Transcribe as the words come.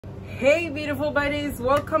Hey beautiful buddies,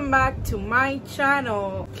 welcome back to my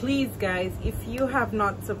channel. Please guys, if you have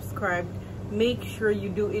not subscribed, make sure you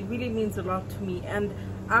do. It really means a lot to me. And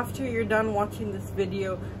after you're done watching this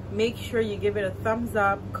video, make sure you give it a thumbs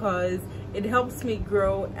up because it helps me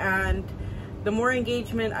grow, and the more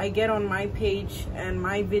engagement I get on my page and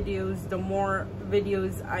my videos, the more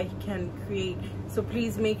videos I can create. So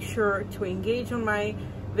please make sure to engage on my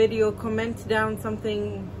video, comment down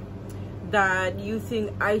something that you think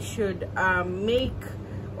I should make,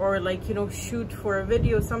 or shoot for a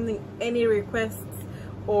video, something, any requests,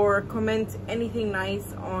 or comment anything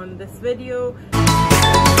nice on this video.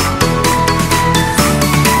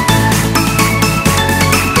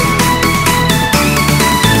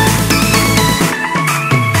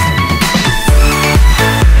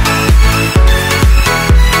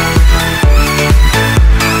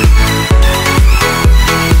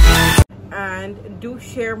 Do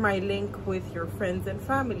share my link with your friends and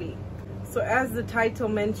family. So as the title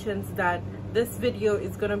mentions, that this video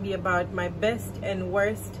is going to be about my best and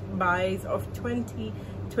worst buys of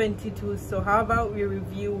 2022. So how about we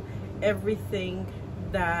review everything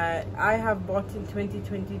that I have bought in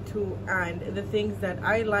 2022 and the things that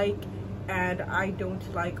I like and I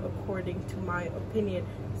don't like according to my opinion.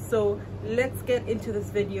 So let's get into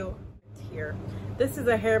this video here. This is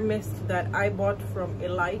a hair mist that I bought from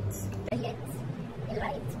Elite.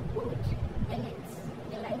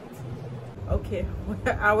 Okay,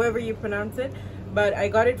 however you pronounce it, but I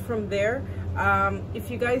got it from there. If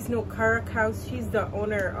you guys know Cara Cows, she's the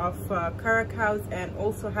owner of Cara Cows and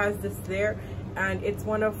also has this there, and it's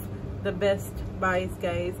one of the best buys,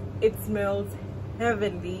 guys. It smells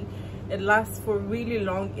heavenly. It lasts for really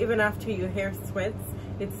long. Even after your hair sweats,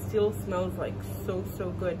 it still smells like so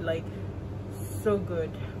good, like so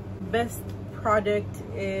good. Best product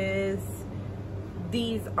is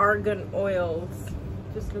these argan oils.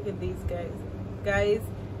 Just look at these guys.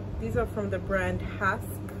 These are from the brand Hask,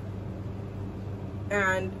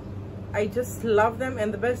 and I just love them.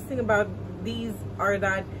 And the best thing about these are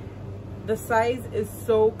that the size is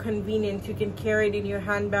so convenient. You can carry it in your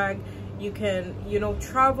handbag, you can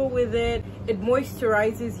travel with it. It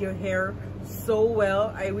moisturizes your hair so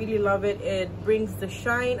well. I really love it. It brings the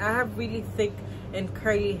shine. I have really thick and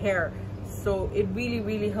curly hair, so it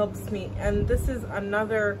really helps me. And this is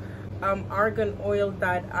another argan oil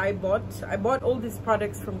that I bought. I bought all these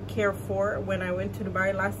products from Carrefour when I went to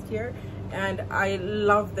Dubai last year, and I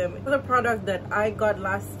love them. The product that I got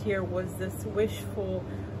last year was this Wishful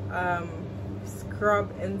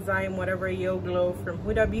Scrub Enzyme whatever Yo Glow from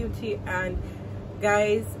Huda Beauty, and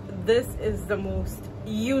guys, this is the most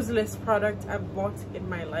useless product I've bought in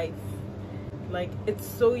my life. Like, it's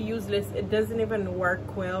so useless, it doesn't even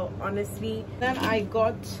work well, honestly. Then I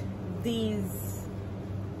got these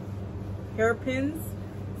hairpins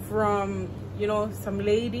from some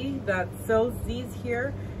lady that sells these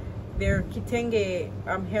here. They're Kitenge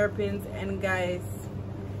hairpins, and guys,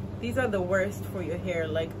 these are the worst for your hair.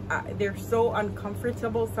 Like, they're so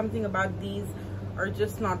uncomfortable. Something about these are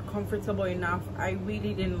just not comfortable enough. I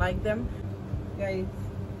really didn't like them, guys.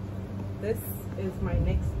 This is my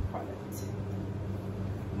next product.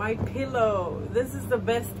 My pillow. This is the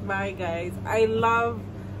best buy, guys. I love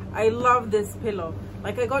this pillow.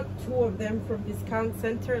 Like, I got 2 of them from Discount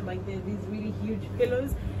Center. Like, they're these really huge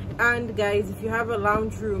pillows. And guys, if you have a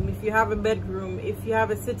lounge room, if you have a bedroom, if you have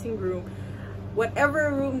a sitting room,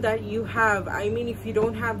 whatever room that you have, I mean, if you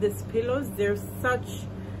don't have these pillows, they're such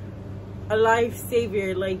a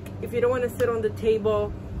lifesaver. Like, if you don't want to sit on the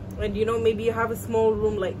table, and maybe you have a small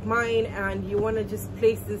room like mine and you want to just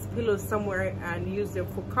place these pillows somewhere and use them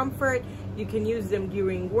for comfort, you can use them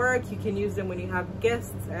during work, you can use them when you have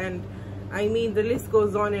guests, and I mean, the list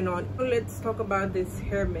goes on and on. Let's talk about this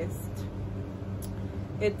hair mist.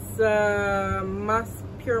 It's a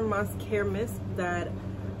pure musk hair mist that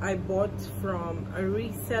I bought from a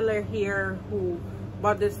reseller here who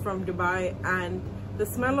bought this from Dubai, and the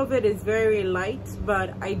smell of it is very light,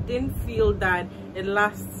 but I didn't feel that it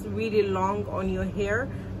lasts really long on your hair.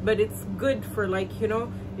 But it's good for, like,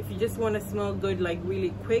 if you just want to smell good, like,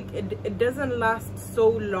 really quick. It doesn't last so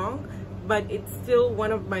long, but it's still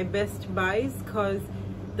one of my best buys because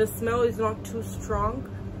the smell is not too strong.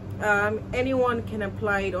 Anyone can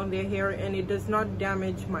apply it on their hair and it does not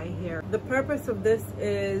damage my hair. The purpose of this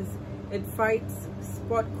is it fights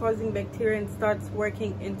spot causing bacteria and starts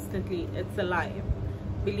working instantly. It's a lie.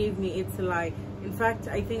 Believe me, it's a lie. In fact,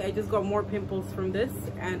 I think I just got more pimples from this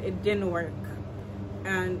and it didn't work.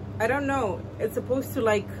 And I don't know, it's supposed to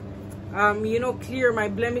like clear my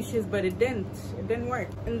blemishes, but it didn't work.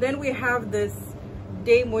 And then we have this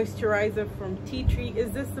day moisturizer from Tea Tree.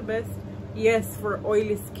 Is this the best? Yes, for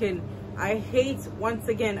oily skin. I hate, once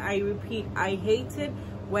again, I repeat, I hate it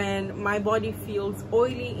when my body feels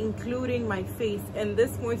oily, including my face. And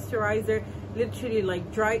this moisturizer literally like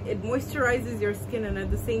it moisturizes your skin and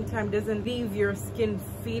at the same time doesn't leave your skin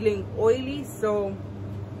feeling oily. So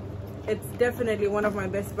it's definitely one of my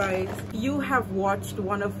best buys. You have watched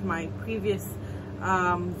one of my previous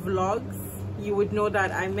vlogs, you would know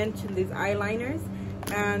that I mentioned these eyeliners,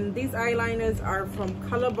 and these eyeliners are from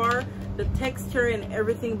Colorbar. The texture and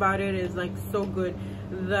everything about it is like so good.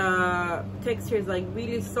 The texture is like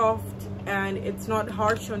really soft and it's not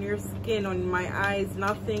harsh on your skin, on my eyes,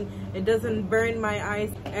 nothing. It doesn't burn my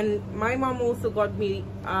eyes. And my mom also got me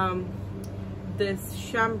this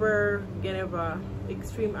Chamber Geneva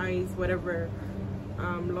Extreme Eyes, whatever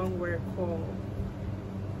long wear called,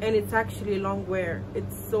 and it's actually long wear.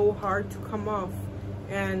 It's so hard to come off,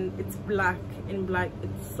 and it's black in black.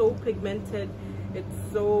 It's so pigmented, it's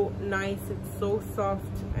so nice, it's so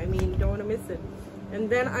soft. I mean, don't want to miss it. And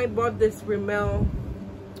then I bought this Rimmel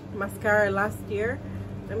mascara last year.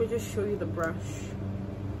 Let me just show you the brush.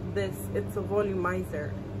 It's a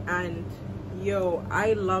volumizer, and yo,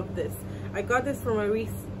 I love this. I got this from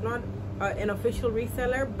not an official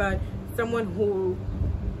reseller, but someone who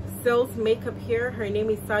sells makeup here. Her name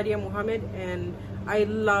is Sadia Mohammed, and I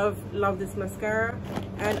love this mascara.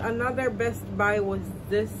 And another best buy was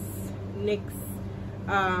this NYX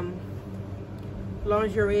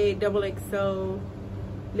lingerie double XL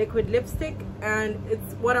liquid lipstick, and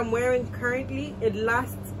it's what I'm wearing currently. It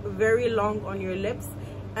lasts very long on your lips,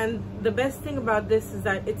 and the best thing about this is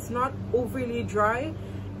that it's not overly dry.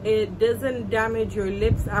 It doesn't damage your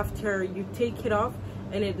lips after you take it off,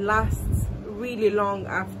 and it lasts really long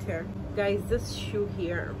after. Guys, this shoe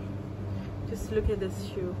here, just look at this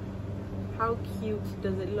shoe. How cute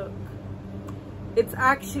does it look? It's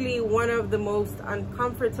actually one of the most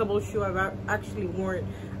uncomfortable shoes I've actually worn.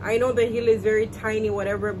 I know the heel is very tiny,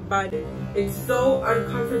 whatever, but it's so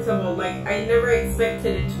uncomfortable. Like, I never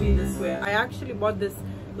expected it to be this way. I actually bought this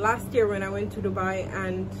last year when I went to Dubai,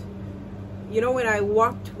 and you know, when I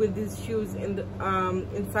walked with these shoes in the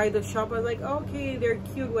inside the shop, I was like, okay, they're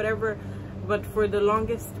cute, whatever. But for the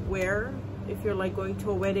longest wear, if you're like going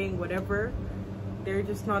to a wedding, whatever, they're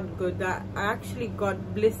just not good. That I actually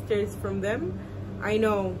got blisters from them. I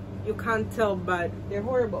know you can't tell, but they're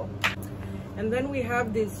horrible. And then we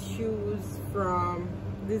have these shoes from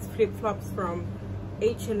these flip-flops from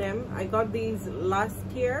H&M. I got these last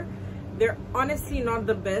year. They're honestly not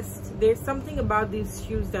the best. There's something about these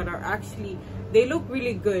shoes that are actually, they look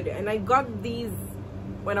really good. And I got these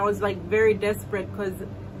when I was like very desperate, because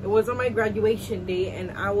it was on my graduation day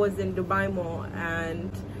and I was in Dubai Mall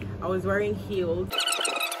and I was wearing heels.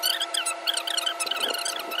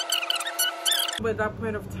 At that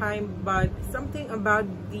point of time, but something about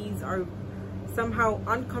these are somehow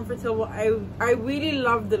uncomfortable. I really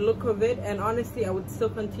love the look of it, and honestly I would still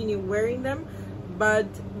continue wearing them, but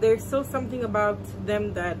there's still something about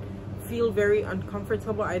them that feel very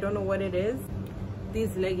uncomfortable. I don't know what it is.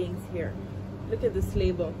 These leggings here, look at this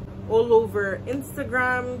label all over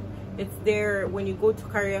Instagram. It's there when you go to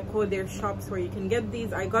Kariako. There are shops where you can get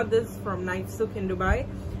these. I got this from Knife Souk in Dubai.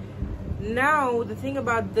 Now the thing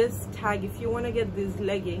about this tag, if you want to get these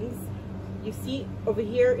leggings, you see over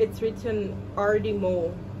here it's written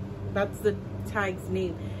Ardimo. That's the tag's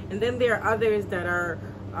name. And then there are others that are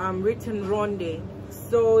written Ronde.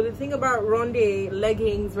 So the thing about Ronde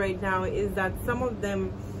leggings right now is that some of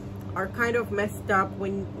them are kind of messed up.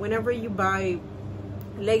 Whenever you buy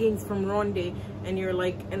leggings from Ronde and you're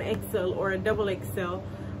like an XL or a double XL,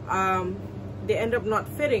 they end up not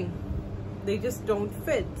fitting. They just don't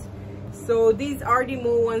fit. So these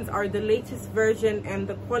Ardimo ones are the latest version, and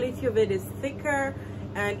the quality of it is thicker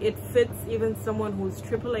and it fits even someone who's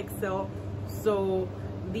triple XL. So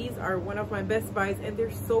these are one of my best buys, and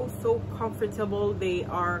they're so comfortable. The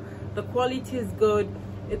quality is good.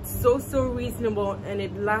 It's so reasonable, and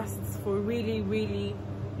it lasts for really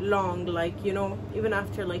long, like, you know, even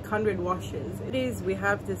after like 100 washes. We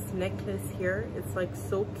have this necklace here. It's like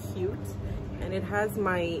so cute, and it has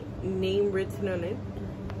my name written on it.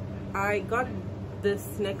 I got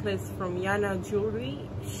this necklace from Yana Jewelry.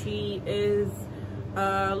 She is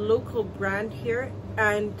a local brand here,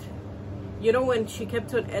 and you know, when she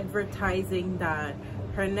kept on advertising that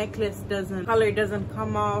her necklace color doesn't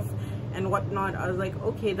come off and whatnot, I was like,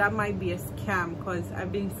 okay, that might be a scam, because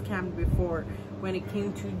I've been scammed before when it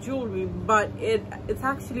came to jewelry. But it's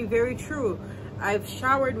actually very true. I've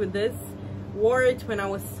showered with this, wore it when I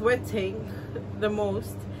was sweating the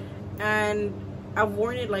most, and I've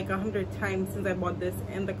worn it like 100 times since I bought this,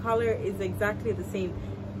 and the color is exactly the same.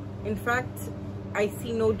 In fact, I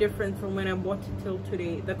see no difference from when I bought it till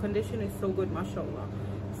today. The condition is so good, mashallah.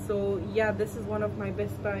 So yeah, this is one of my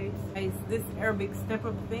best buys. Guys, this Arabic step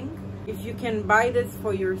up thing, if you can buy this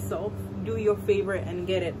for yourself, do your favor and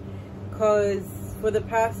get it, because for the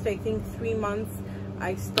past, I think 3 months,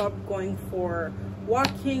 I stopped going for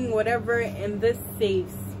walking, whatever, and this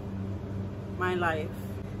saves my life.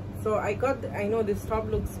 So I know this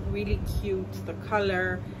top looks really cute, the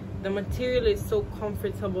color, the material is so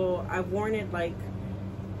comfortable. I've worn it like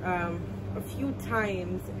a few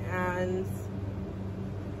times, and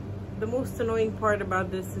the most annoying part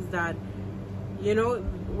about this is that, you know,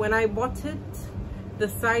 when I bought it, the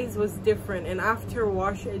size was different, and after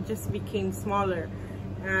wash it just became smaller,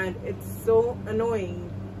 and it's so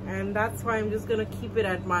annoying. And that's why I'm just gonna keep it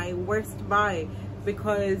at my worst buy,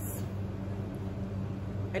 because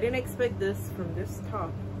I didn't expect this from this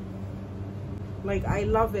top. Like, I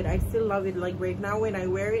love it. I still love it. Like right now when I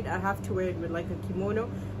wear it, I have to wear it with like a kimono,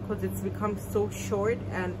 because it's become so short,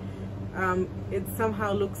 and it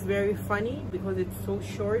somehow looks very funny because it's so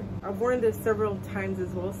short. I've worn this several times as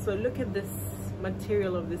well. So look at this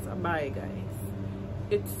material of this abaya, guys.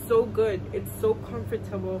 It's so good. It's so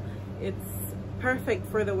comfortable. It's perfect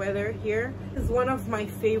for the weather here. This is one of my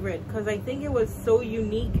favorite because I think it was so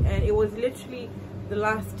unique, and it was literally the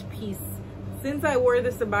last piece. Since I wore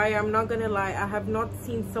this abaya, I'm not gonna lie, I have not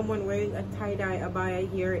seen someone wearing a tie-dye abaya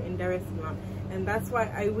here in Dar es Salaam, and that's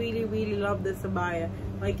why I really love this abaya.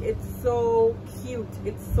 Like, it's so cute,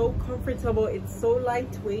 it's so comfortable, it's so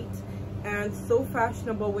lightweight and so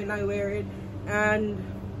fashionable when I wear it, and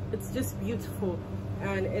it's just beautiful.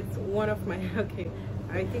 And it's one of my okay,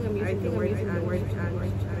 I think I'm using the word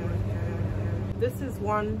this is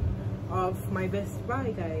one of my best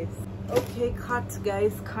buy, guys. Okay, cut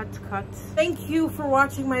guys, cut. Thank you for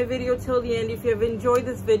watching my video till the end. If you have enjoyed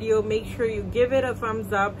this video, make sure you give it a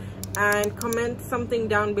thumbs up and comment something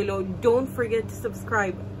down below. Don't forget to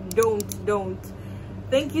subscribe. Don't.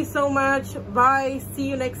 Thank you so much. Bye. See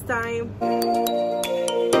you next time.